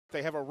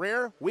They have a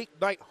rare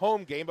weeknight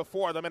home game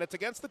before them, and it's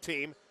against the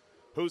team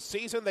whose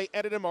season they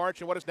ended in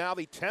March in what is now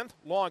the 10th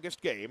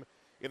longest game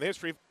in the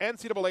history of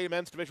NCAA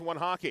Men's Division I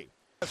hockey.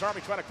 As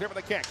Army trying to clear, but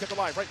they can't. Get the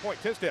line, right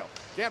point, Tisdale.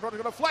 Jan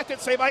Broder's going to deflect it,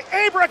 saved by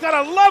Abrick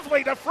on a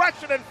lovely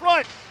deflection in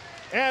front.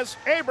 As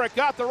Abrick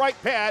got the right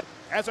pad,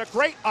 as a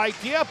great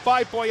idea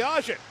by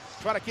Boyajian.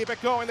 Trying to keep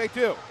it going, they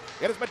do.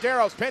 It is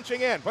Medeiros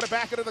pinching in, put it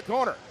back into the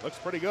corner. Looks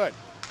pretty good.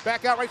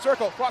 Back out right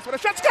circle, Frost with a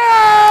shot, score!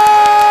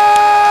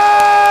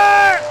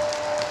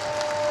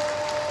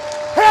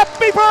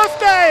 Happy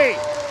birthday!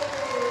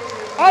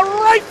 A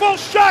rifle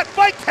shot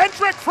by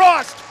Kendrick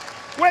Frost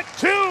with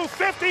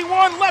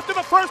 2:51 left in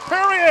the first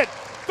period.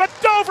 The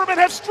Doberman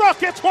have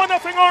struck. It's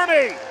 1-0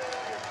 Army.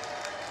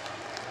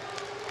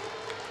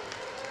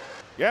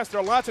 Yes,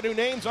 there are lots of new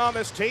names on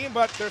this team,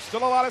 but there's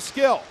still a lot of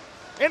skill.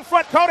 In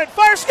front, Conan,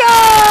 fire, scores!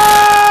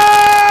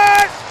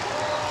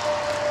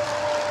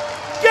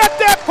 Get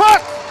that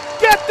puck!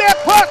 Get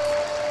that puck!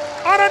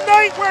 On a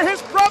night where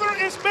his brother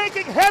is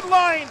making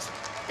headlines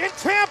in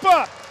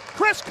Tampa,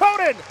 Chris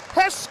Conan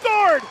has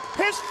scored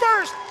his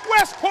first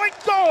West Point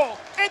goal,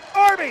 and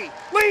Army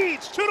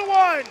leads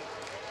 2-1.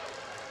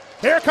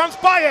 Here comes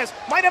Baez,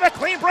 might have a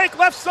clean break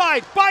left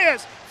side.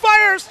 Baez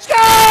fires, scores!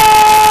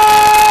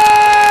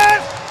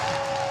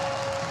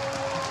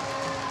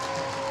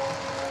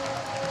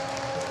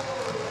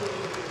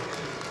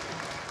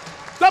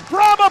 The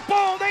Brahma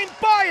Bull named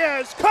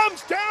Baez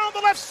comes down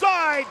the left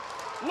side,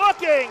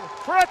 looking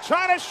for a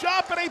China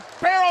shot, but he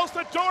barrels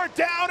the door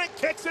down and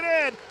kicks it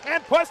in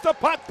and puts the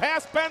puck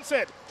past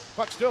Benson.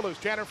 Puck still loose,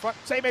 Jan in front,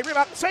 save,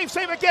 rebound,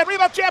 save again,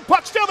 rebound, Jan,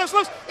 puck still loose,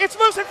 it's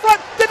loose in front,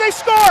 did they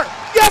score?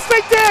 Yes,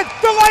 they did,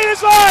 the light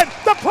is on,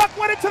 the puck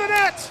went into the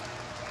net.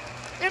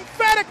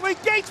 Emphatically,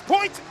 Gates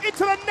points into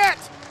the net,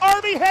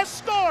 Army has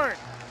scored.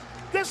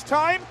 This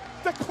time,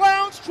 the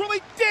Clowns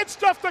truly did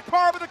stuff the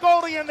car with the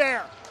goalie in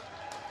there.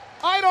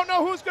 I don't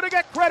know who's going to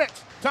get credit.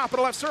 Top of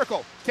the left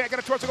circle. Can't get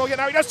it towards the goal yet.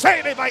 Now he does.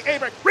 Saved by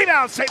Abrick.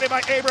 Rebound saved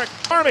by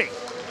Abrick. Army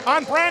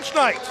on branch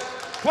night.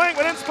 Playing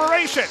with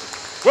inspiration.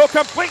 Will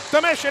complete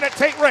the mission at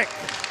Tate Rink.